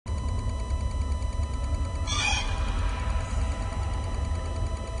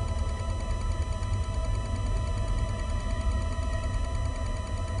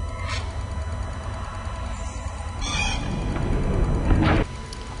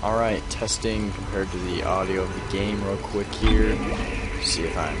Alright, testing compared to the audio of the game real quick here. See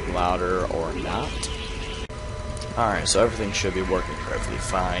if I'm louder or not. Alright, so everything should be working perfectly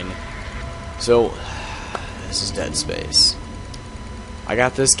fine. So, this is Dead Space. I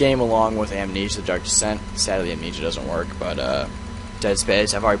got this game along with Amnesia: The Dark Descent. Sadly, Amnesia doesn't work, but Dead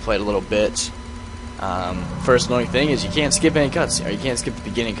Space, I've already played a little bit. First annoying thing is you can't skip any cutscene, or you can't skip the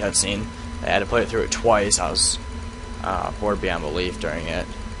beginning cutscene. I had to play it through it twice. I was bored beyond belief during it.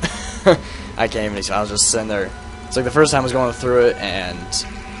 I can't even. I was just sitting there. It's like the first time I was going through it, and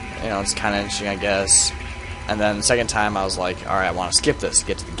you know, it's kind of interesting, I guess. And then the second time, I was like, all right, I want to skip this,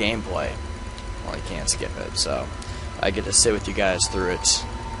 get to the gameplay. Well, you can't skip it, so I get to sit with you guys through it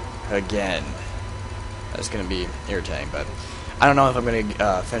again. That's gonna be irritating, but I don't know if I'm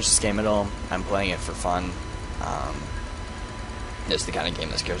gonna finish this game at all. I'm playing it for fun. It's the kind of game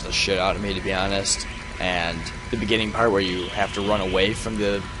that scares the shit out of me, to be honest. And the beginning part where you have to run away from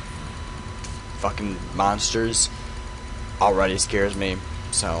the fucking monsters already scares me.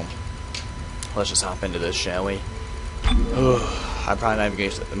 So let's just hop into this, shall we? I'm probably not even going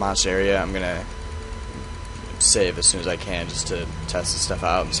to the monster area. I'm gonna save as soon as I can just to test this stuff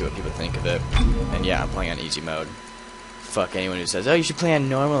out and see what people think of it. And yeah, I'm playing on easy mode. Fuck anyone who says, oh, you should play on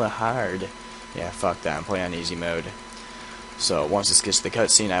normal or hard. Yeah, fuck that. I'm playing on easy mode. So once this gets to the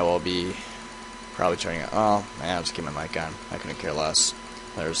cutscene, I will be probably turning it. Oh man, I'll just keep my mic on. I couldn't care less.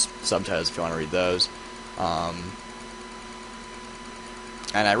 There's subtitles if you want to read those.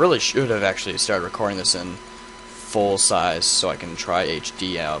 And I really should have actually started recording this in full size so I can try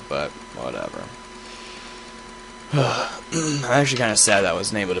HD out, but whatever. I'm actually kind of sad that I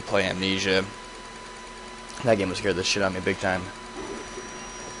wasn't able to play Amnesia. That game would scare the shit out of me big time.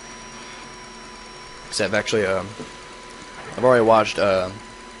 Because I've actually, I've already watched a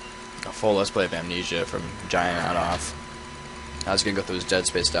full Let's Play of Amnesia from Giant Out Off. I was gonna go through this Dead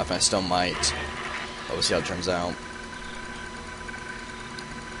Space stuff, and I still might. But we'll see how it turns out.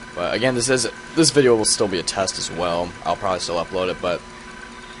 But again, this video will still be a test as well. I'll probably still upload it, but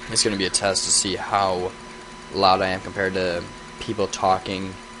it's gonna be a test to see how loud I am compared to people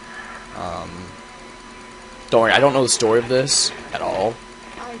talking. Don't worry, I don't know the story of this at all.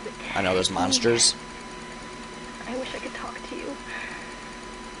 I know there's monsters. I wish I could talk to you.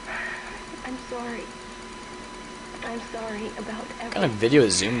 I'm sorry. I'm sorry about everything. What kind of video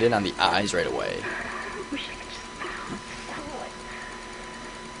is zoomed in on the eyes right away? I wish I could just someone.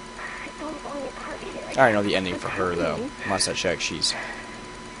 I'm falling apart here. I already know the ending for her, though. Last I checked, she's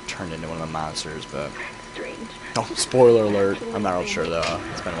turned into one of the monsters, but... Strange. Oh, spoiler alert. I'm not real sure, though.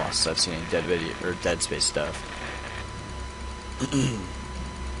 It's been a while since I've seen any Dead Space stuff.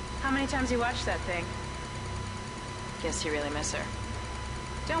 How many times you watched that thing? Guess you really miss her.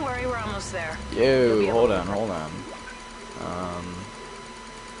 Don't worry, we're almost there. Yo, hold on.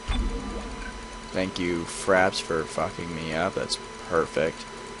 Thank you, Fraps, for fucking me up. That's perfect.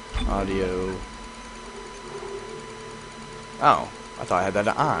 Audio. Oh, I thought I had that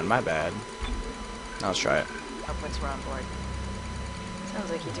on. My bad. Now let's try it. Upwards, we're on board.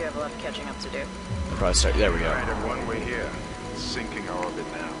 Sounds like you do have a lot of catching up to do. I'll probably start. There we go. Alright, everyone, we're here. Sinking our orbit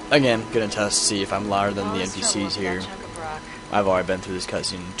now. Again, gonna test to see if I'm louder than the All this trouble NPCs with that here. chunk of rock. I've already been through this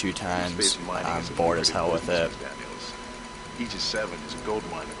cutscene 2 times. Space mining I'm is a bored as hell with it. Daniels. Aegis 7 is a gold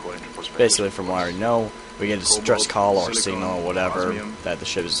mine according to prospectus. Basically, from what I already know, we get a distress call or signal or whatever that the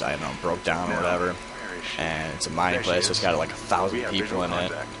ship is, I don't know, broke down or whatever. And it's a mining place, so it's got like 1,000 people in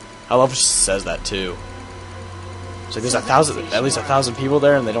it. I love how she says that too. So there's at least 1,000 people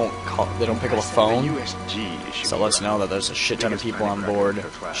there, and they don't pick up a phone. So it lets you know that there's a shit ton of people on board,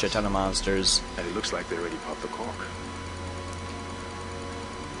 a shit ton of monsters. And it looks like they already popped the cork.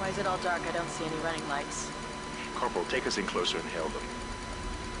 Why is it all dark? I don't see any running lights. Corporal, take us in closer and hail them.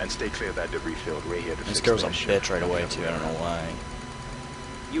 And stay clear of that debris field right here to This fix girl's a that ship. bitch right away too. I don't know why.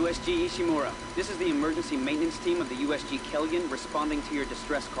 USG Ishimura, this is the emergency maintenance team of the USG Kellion responding to your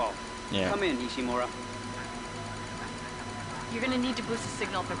distress call. Yeah. Come in, Ishimura. You're gonna need to boost the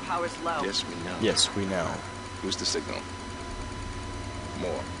signal if their power's low. Yes, we know. Yes, we know. Who's the signal?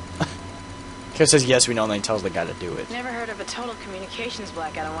 More. Kid says yes, we know, and then he tells the guy to do it. Never heard of a total communications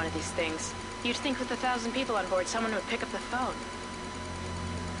blackout on one of these things. You'd think with 1,000 people on board, someone would pick up the phone.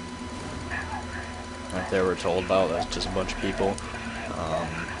 Like they were told about, that's just a bunch of people.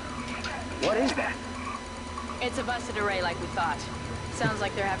 What is that? It's a busted array like we thought. Sounds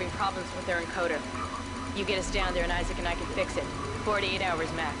like they're having problems with their encoder. You get us down there and Isaac and I can fix it. 48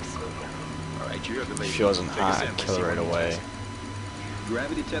 hours max. Alright, you have the If she wasn't hot, I'd kill her right away.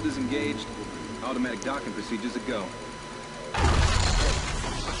 Gravity tethers engaged. Automatic docking procedures a go.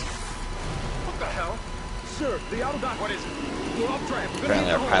 What the hell? Sir, the auto dock. What is it?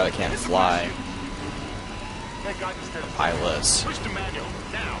 Apparently our pilot can't fly. Pilots.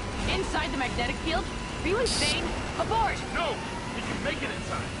 Inside the magnetic field? Are you insane? Abort! No! We can make it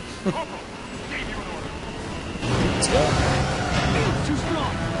inside. Corporal, gave you an order. Let's go. Field's too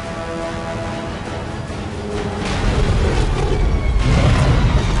strong.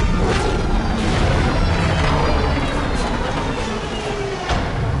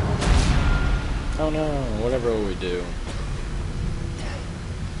 Oh no, whatever will we do?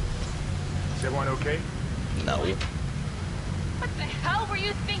 Is everyone okay? No. What the hell were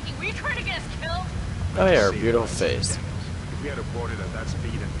you thinking? Were you trying to get us killed? Oh yeah, her beautiful face. If we had aborted at that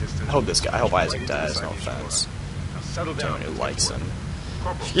speed and distance... I hope Isaac dies, no offense. Now settle down. Anyone who likes him.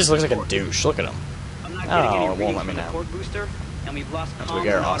 Corporal, He just looks like a douche, look at him. I'm not Oh, getting any it won't readings let me from the now. port booster, and we've lost So comms we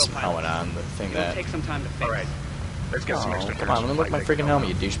got our and awesome autopilot. helmet on, the thing It'll that... take some time to fix. all right. Let's get some Oh, extra come on, let me look at my freaking helmet,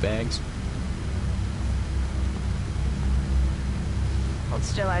 you douchebags. Hold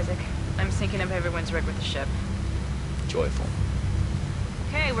still, Isaac. I'm syncing up everyone's rig with the ship. Joyful.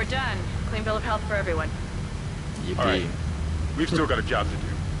 Okay, we're done. Clean bill of health for everyone. Yippee. All right. We've still got a job to do.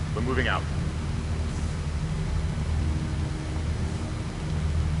 We're moving out.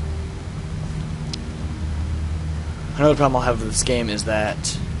 Another problem I'll have with this game is that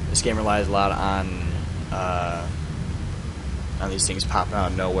this game relies a lot on these things popping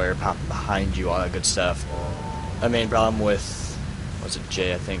out of nowhere, popping behind you, all that good stuff. The main problem with, was it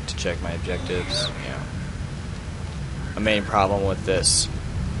J, I think, to check my objectives? Yeah. The main problem with this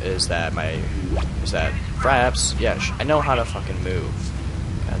is that Fraps, yeah, I know how to fucking move.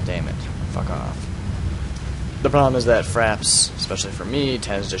 God damn it. Fuck off. The problem is that Fraps, especially for me,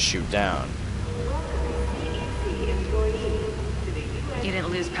 tends to shoot down. You didn't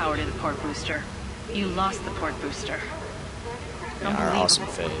lose power to the port booster. You lost the port booster. Yeah, our awesome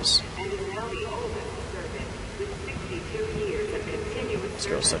phase. This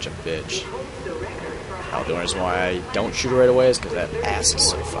girl's such a bitch. The only reason why I don't shoot her right away is because that ass is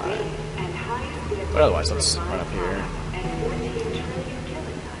so fine. But otherwise, let's run up here.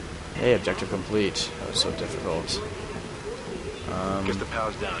 Hey, objective complete. That was so difficult. Guess the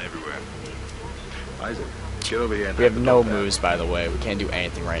power's down everywhere. Isaac, get over here and We have no moves, by the way. We can't do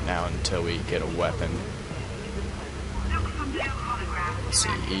anything right now until we get a weapon. Let's see,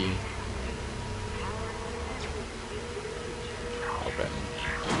 E. Open.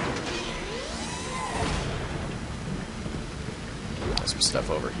 Got some stuff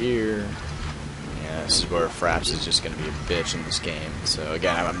over here. Yeah, this is where Fraps is just going to be a bitch in this game. So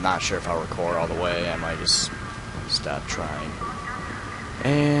again, I'm not sure if I'll record all the way. I might just stop trying.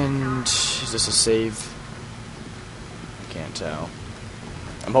 And is this a save? I can't tell.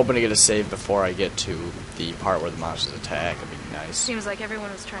 I'm hoping to get a save before I get to the part where the monsters attack. It'd be nice. Seems like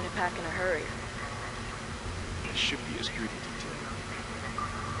everyone was trying to pack in a hurry. There should be a security detail.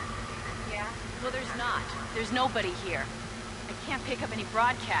 Yeah? Well, there's not. There's nobody here. I can't pick up any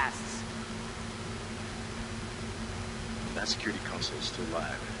broadcasts. That security console is still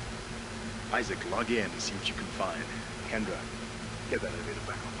live. Isaac, log in and see what you can find. Kendra, get that elevator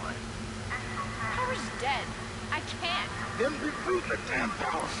back online. Power's dead. I can't. Then reboot the damn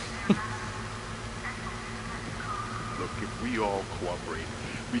power. Look, if we all cooperate,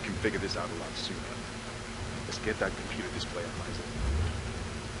 we can figure this out a lot sooner. Let's get that computer display up, Isaac.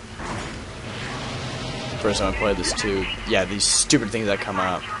 First time I played this too. Yeah, these stupid things that come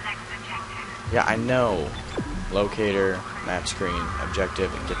up. Yeah, I know. Locator, map screen,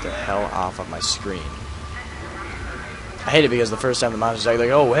 objective, and get the hell off of my screen. I hate it because the first time the monster's like,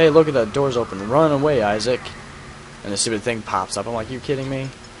 oh, hey, look at that, door's open, run away, Isaac. And the stupid thing pops up. I'm like, you kidding me?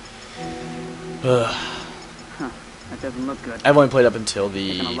 Ugh. Huh, that doesn't look good. I've only played up until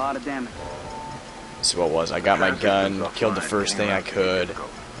Taking a the... lot of damage. Let's see what it was. I got my gun, killed the first thing I could,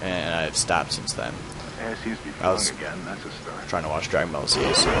 and I've stopped since then. Yeah, it seems to be I was falling again. That's a start. trying to watch Dragon Ball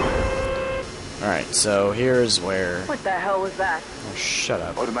Z. So. Alright, so here's where... What the hell was that? Oh, shut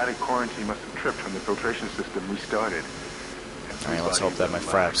up. Automatic quarantine must have tripped when the filtration system restarted. Alright, let's hope that my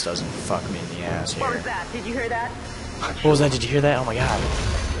Fraps doesn't fuck me in the ass What here. was that? Did you hear that? What was that? Did you hear that? Oh my god.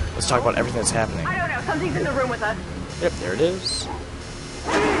 Let's talk about everything that's happening. I don't know. Something's in the room with us. Yep, there it is.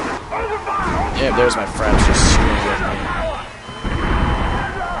 Yep, there's my Fraps just screaming with me.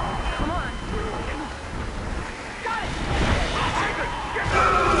 Come on.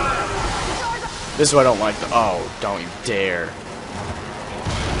 This is what I don't like. Oh, don't you dare.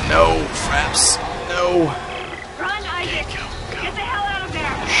 No, Fraps. No. Run, Isaac. Go. Get the hell out of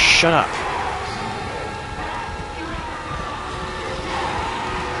there. Shut up.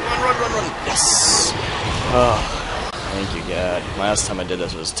 Run. Yes. Oh, thank you, God. Last time I did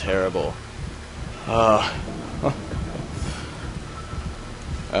this was terrible.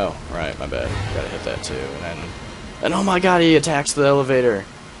 Oh, right, my bad. Gotta hit that too. And oh my god, he attacks the elevator.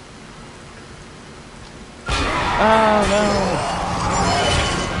 Oh no.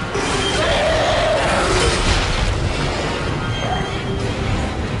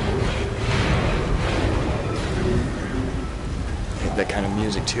 That kind of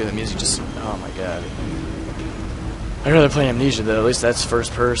music too. The music just, oh my god. I'd rather play Amnesia though. At least that's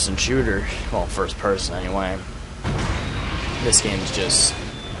first person shooter. Well, first person anyway. This game is just,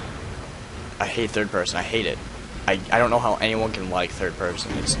 I hate third person. I hate it. I don't know how anyone can like third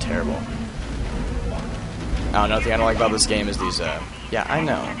person. It's terrible. Another thing I don't like about this game is these, yeah, I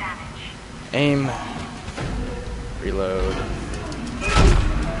know. Aim. Reload.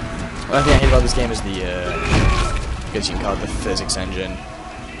 Another thing I hate about this game is the, I guess you can call it the physics engine.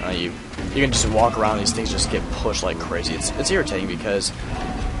 You can just walk around, these things just get pushed like crazy. It's irritating because,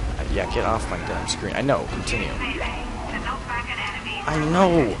 yeah, get off my damn screen. I know, continue. I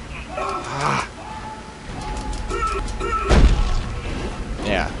know. Ah.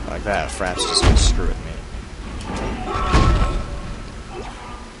 Yeah, like that. Fraps just gonna screw with me.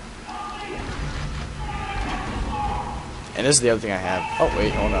 And this is the other thing I have. Oh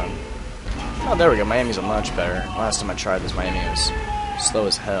wait, hold on. Oh, there we go. My aimings are much better. Last time I tried this, my aiming was slow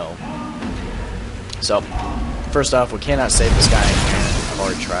as hell. So, first off, we cannot save this guy in here. I've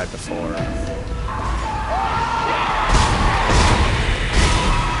already tried before.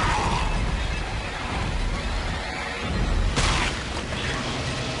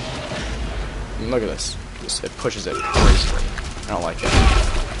 Look at this. It pushes it crazily. I don't like it.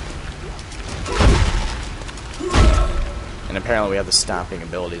 And apparently we have the stomping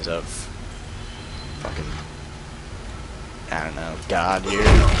abilities of fucking, I don't know, God here.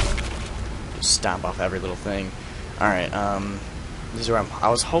 Just stomp off every little thing. Alright, this is where I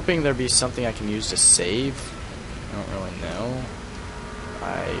was hoping there'd be something I can use to save. I don't really know.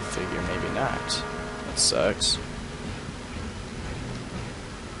 I figure maybe not. That sucks.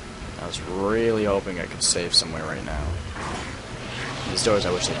 I was really hoping I could save somewhere right now. These doors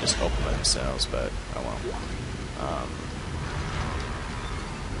I wish they'd just open by themselves, but oh well.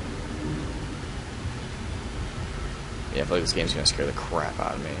 Yeah, I feel like this game's gonna scare the crap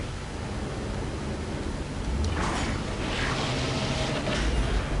out of me.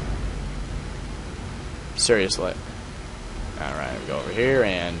 Seriously. Alright, we go over here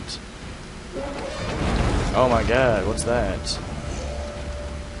and... Oh my god, what's that?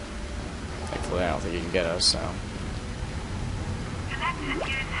 Thankfully, I don't think he can get us, so...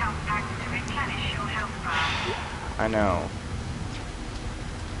 I know.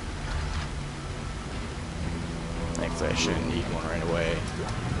 Thankfully, I shouldn't need one right away.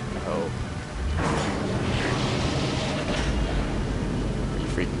 I hope. Are you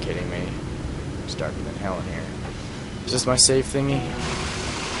freaking kidding me? It's darker than hell in here. Is this my safe thingy?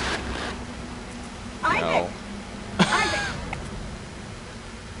 No.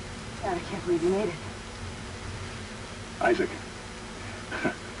 God, I can't believe you made it. Isaac,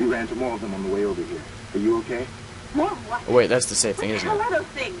 we ran into more of them on the way over here. Are you okay? More what? Oh, wait, that's the safe thing, isn't What it? are those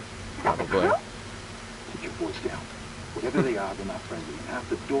things? Probably. Keep your voice down. Whatever they are, they're not friendly. Half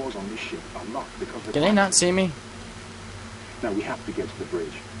the doors on this ship are locked because of... Can they not see me? Now, we have to get to the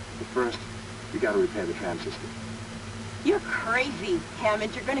bridge. But first, we gotta repair the tram system. You're crazy,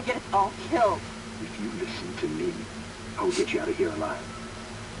 Hammond. You're gonna get us all killed. If you listen to me, I will get you out of here alive.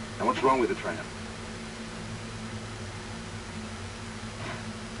 Now, what's wrong with the tram?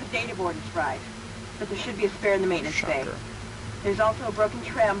 The data board is fried, but there should be a spare in the maintenance bay. Shocker. There's also a broken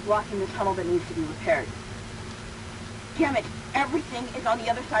tram blocking the tunnel that needs to be repaired. Damn it! Everything is on the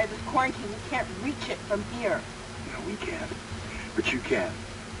other side of this quarantine. We can't reach it from here. No, we can't. But you can.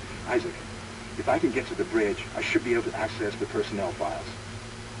 Isaac, if I can get to the bridge, I should be able to access the personnel files.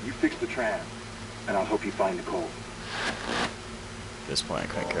 You fix the tram, and I'll help you find Nicole. At this point, I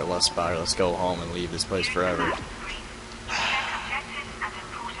couldn't care less about it. Let's go home and leave this place forever.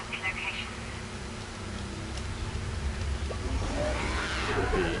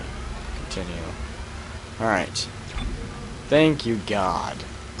 Continue. Alright. Thank you, God.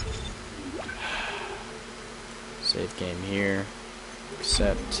 Save game here.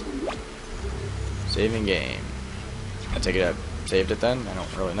 Accept. Saving game. I take it I saved it then? I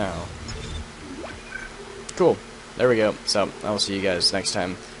don't really know. Cool. There we go. So, I will see you guys next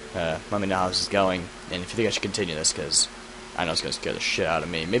time. Let me know how this is going. And if you think I should continue this, because I know it's going to scare the shit out of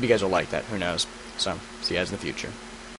me. Maybe you guys will like that. Who knows? So, see you guys in the future.